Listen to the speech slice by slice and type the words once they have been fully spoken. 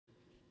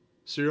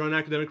So you're on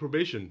academic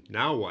probation.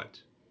 Now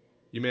what?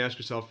 You may ask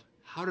yourself,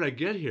 how did I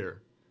get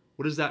here?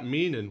 What does that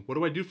mean and what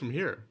do I do from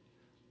here?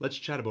 Let's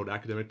chat about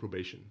academic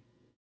probation.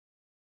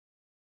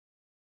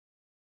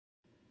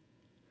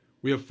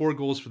 We have 4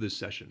 goals for this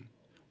session.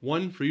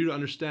 1, for you to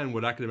understand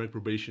what academic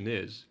probation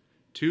is.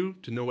 2,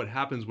 to know what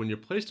happens when you're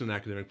placed on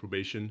academic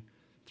probation.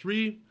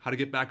 3, how to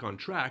get back on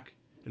track.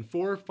 And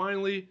 4,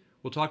 finally,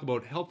 we'll talk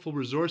about helpful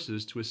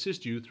resources to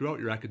assist you throughout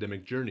your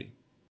academic journey.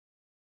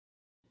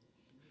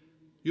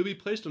 You'll be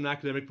placed on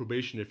academic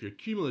probation if your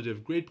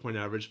cumulative grade point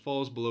average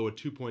falls below a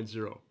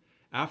 2.0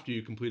 after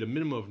you complete a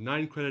minimum of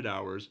 9 credit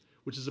hours,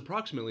 which is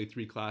approximately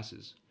 3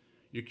 classes.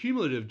 Your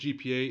cumulative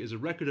GPA is a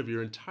record of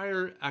your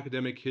entire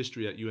academic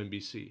history at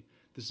UNBC.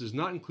 This does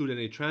not include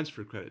any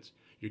transfer credits.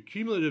 Your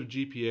cumulative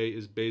GPA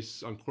is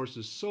based on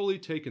courses solely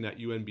taken at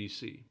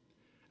UNBC.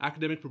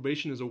 Academic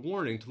probation is a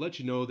warning to let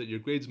you know that your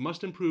grades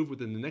must improve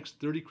within the next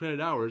 30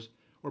 credit hours,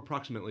 or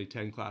approximately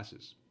 10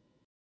 classes.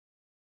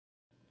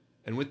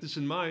 And with this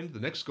in mind, the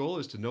next goal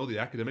is to know the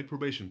academic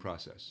probation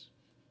process.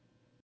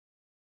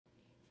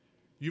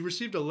 You've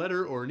received a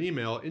letter or an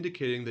email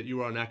indicating that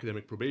you are on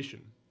academic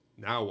probation.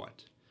 Now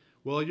what?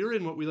 Well, you're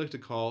in what we like to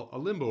call a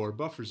limbo or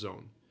buffer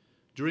zone.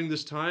 During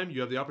this time, you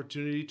have the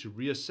opportunity to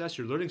reassess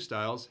your learning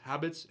styles,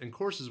 habits, and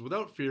courses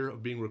without fear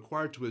of being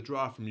required to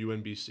withdraw from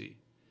UNBC.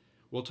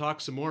 We'll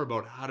talk some more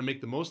about how to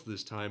make the most of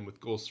this time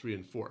with goals 3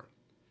 and 4.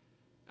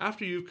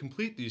 After you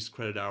complete these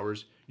credit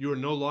hours, you are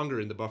no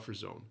longer in the buffer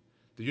zone.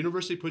 The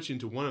university puts you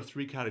into one of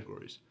 3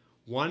 categories.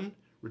 1,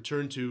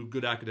 return to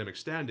good academic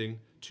standing.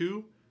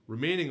 2,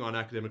 remaining on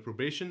academic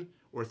probation.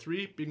 Or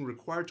 3, being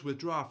required to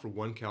withdraw for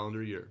 1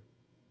 calendar year.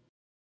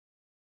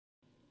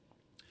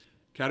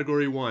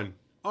 Category 1.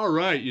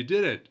 Alright, you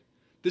did it!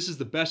 This is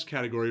the best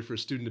category for a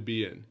student to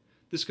be in.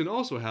 This can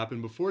also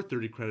happen before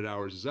 30 credit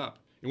hours is up,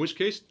 in which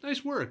case,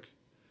 nice work!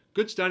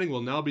 Good standing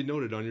will now be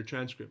noted on your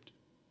transcript.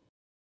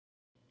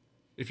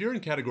 If you're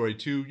in Category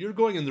 2, you're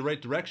going in the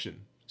right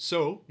direction.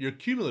 So, your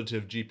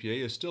cumulative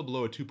GPA is still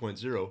below a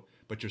 2.0,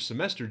 but your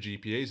semester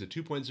GPA is a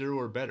 2.0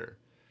 or better.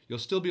 You'll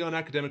still be on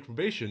academic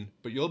probation,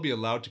 but you'll be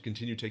allowed to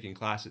continue taking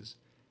classes.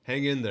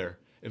 Hang in there.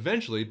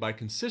 Eventually, by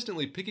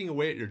consistently picking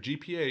away at your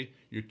GPA,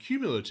 your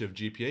cumulative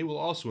GPA will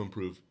also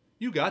improve.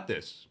 You got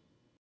this!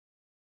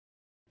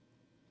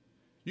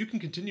 You can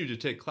continue to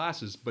take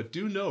classes, but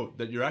do note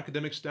that your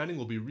academic standing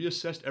will be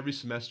reassessed every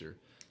semester.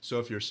 So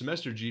if your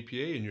semester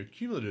GPA and your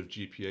cumulative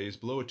GPA is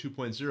below a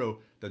 2.0,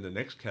 then the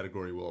next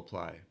category will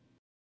apply.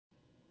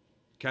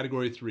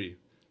 Category 3.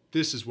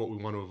 This is what we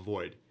want to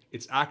avoid.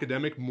 It's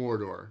academic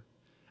Mordor.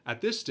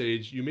 At this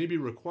stage, you may be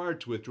required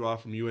to withdraw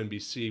from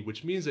UNBC,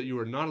 which means that you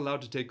are not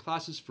allowed to take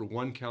classes for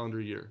 1 calendar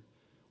year.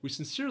 We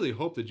sincerely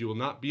hope that you will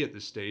not be at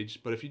this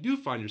stage, but if you do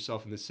find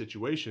yourself in this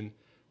situation,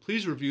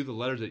 please review the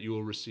letter that you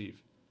will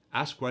receive.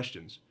 Ask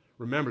questions.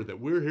 Remember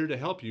that we're here to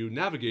help you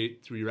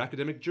navigate through your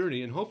academic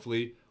journey, and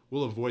hopefully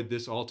we'll avoid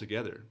this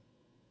altogether.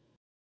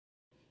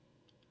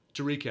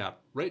 To recap,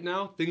 right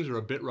now things are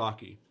a bit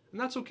rocky, and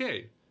that's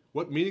okay.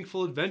 What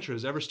meaningful adventure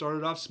has ever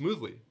started off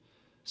smoothly?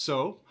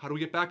 So, how do we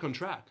get back on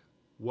track?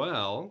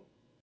 Well,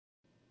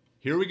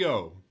 here we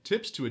go.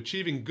 Tips to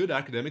achieving good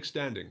academic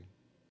standing.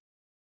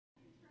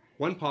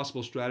 One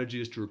possible strategy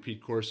is to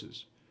repeat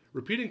courses.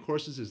 Repeating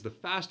courses is the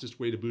fastest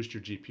way to boost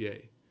your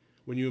GPA.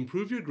 When you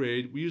improve your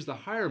grade, we use the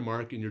higher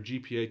mark in your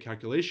GPA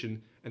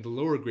calculation and the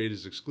lower grade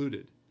is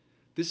excluded.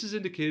 This is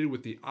indicated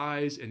with the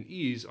I's and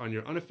E's on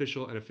your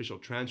unofficial and official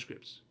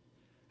transcripts.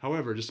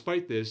 However,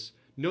 despite this,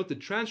 note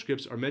that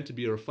transcripts are meant to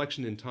be a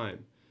reflection in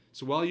time.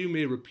 So while you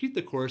may repeat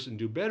the course and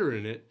do better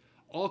in it,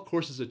 all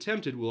courses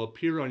attempted will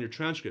appear on your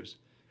transcripts,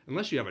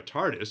 unless you have a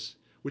TARDIS,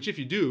 which if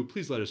you do,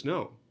 please let us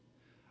know.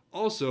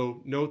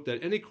 Also, note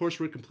that any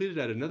coursework completed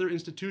at another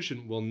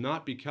institution will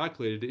not be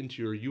calculated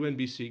into your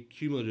UNBC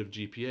cumulative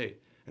GPA,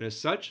 and as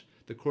such,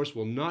 the course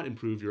will not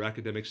improve your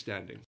academic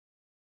standing.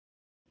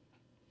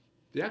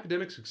 The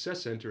Academic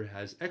Success Center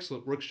has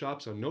excellent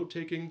workshops on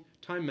note-taking,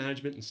 time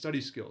management, and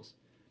study skills.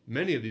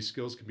 Many of these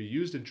skills can be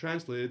used and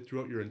translated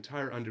throughout your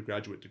entire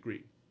undergraduate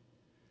degree.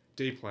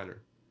 Day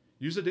Planner.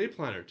 Use a day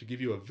planner to give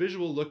you a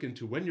visual look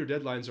into when your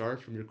deadlines are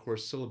from your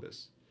course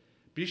syllabus.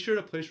 Be sure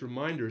to place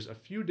reminders a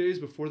few days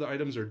before the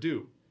items are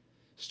due.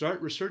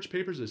 Start research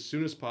papers as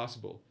soon as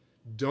possible.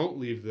 Don't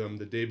leave them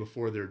the day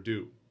before they're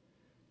due.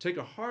 Take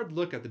a hard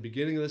look at the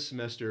beginning of the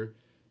semester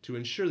to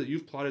ensure that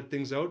you've plotted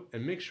things out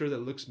and make sure that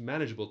it looks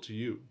manageable to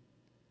you.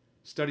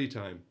 Study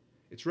time.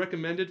 It's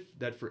recommended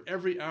that for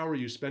every hour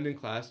you spend in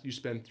class, you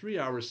spend 3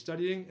 hours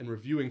studying and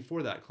reviewing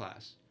for that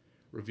class.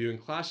 Reviewing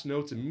class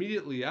notes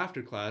immediately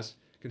after class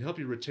can help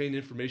you retain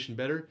information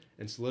better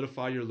and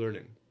solidify your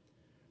learning.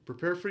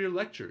 Prepare for your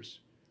lectures.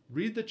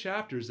 Read the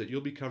chapters that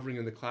you'll be covering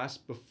in the class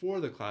before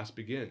the class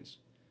begins.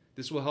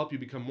 This will help you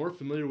become more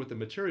familiar with the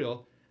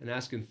material and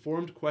ask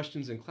informed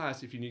questions in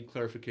class if you need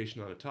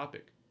clarification on a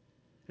topic.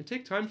 And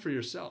take time for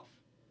yourself.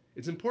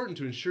 It's important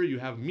to ensure you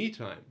have me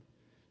time.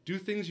 Do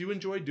things you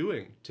enjoy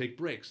doing, take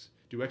breaks,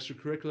 do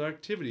extracurricular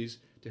activities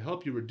to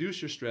help you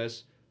reduce your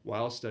stress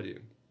while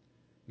studying.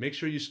 Make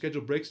sure you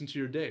schedule breaks into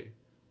your day.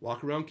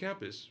 Walk around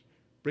campus.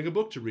 Bring a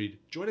book to read.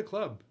 Join a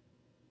club.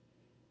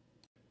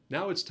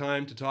 Now it's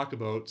time to talk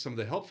about some of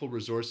the helpful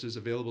resources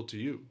available to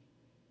you.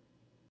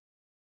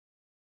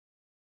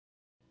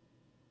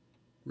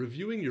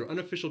 Reviewing your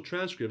unofficial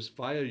transcripts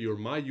via your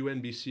My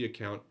UNBC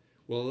account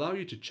will allow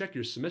you to check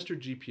your semester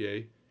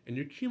GPA and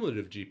your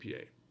cumulative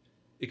GPA.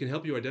 It can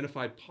help you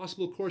identify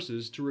possible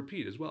courses to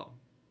repeat as well.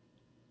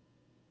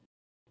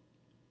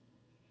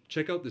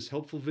 Check out this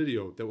helpful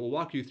video that will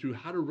walk you through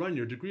how to run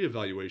your degree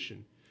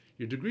evaluation.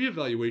 Your degree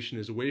evaluation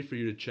is a way for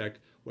you to check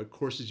what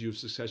courses you have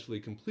successfully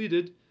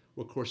completed,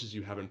 what courses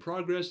you have in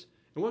progress,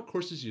 and what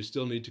courses you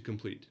still need to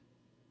complete.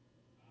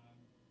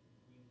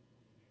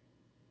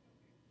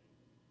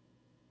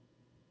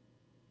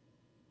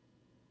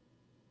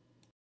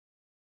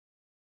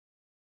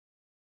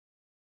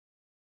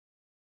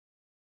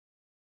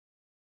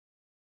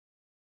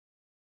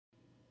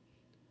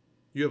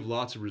 You have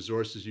lots of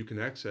resources you can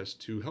access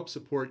to help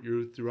support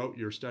you throughout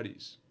your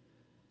studies.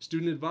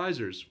 Student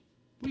advisors,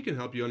 we can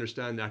help you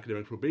understand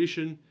academic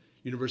probation,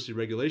 university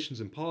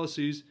regulations and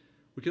policies.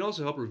 We can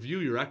also help review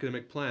your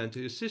academic plan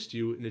to assist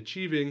you in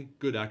achieving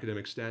good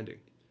academic standing.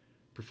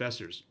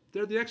 Professors,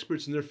 they're the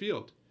experts in their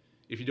field.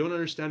 If you don't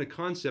understand a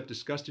concept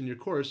discussed in your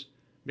course,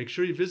 make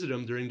sure you visit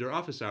them during their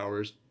office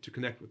hours to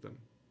connect with them.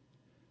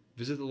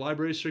 Visit the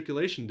library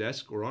circulation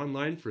desk or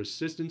online for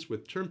assistance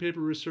with term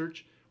paper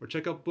research, or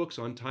check out books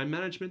on time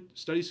management,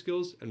 study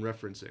skills, and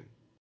referencing.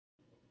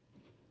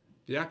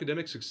 The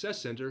Academic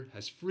Success Center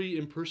has free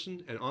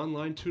in-person and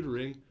online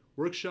tutoring,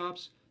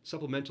 workshops,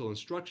 supplemental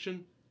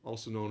instruction,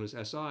 also known as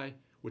SI,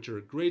 which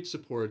are great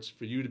supports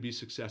for you to be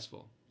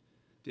successful.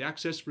 The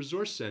Access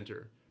Resource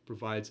Center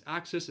provides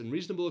access and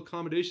reasonable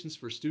accommodations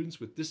for students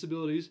with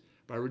disabilities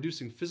by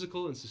reducing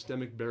physical and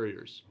systemic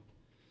barriers.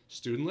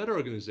 Student-led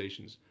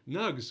organizations,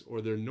 NUGS, or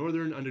their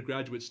Northern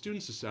Undergraduate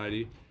Student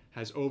Society,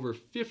 has over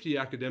 50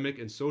 academic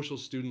and social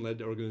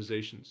student-led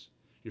organizations.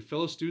 Your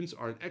fellow students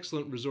are an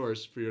excellent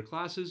resource for your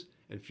classes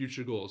and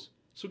future goals,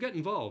 so get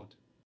involved.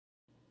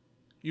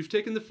 You've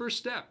taken the first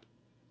step.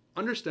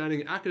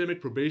 Understanding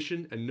academic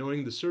probation and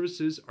knowing the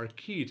services are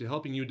key to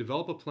helping you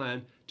develop a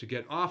plan to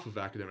get off of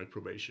academic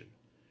probation.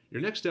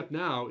 Your next step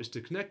now is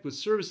to connect with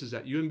services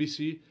at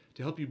UNBC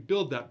to help you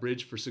build that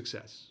bridge for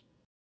success.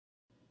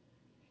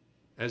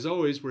 As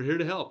always, we're here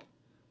to help.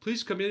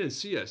 Please come in and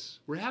see us.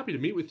 We're happy to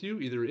meet with you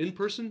either in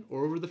person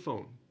or over the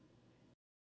phone.